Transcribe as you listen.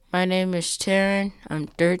My name is Terrin. I'm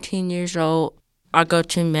 13 years old. I go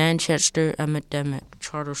to Manchester Academic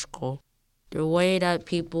Charter School. The way that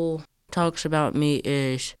people talks about me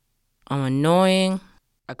is I'm annoying,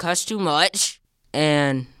 I cuss too much,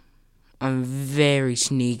 and I'm very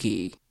sneaky.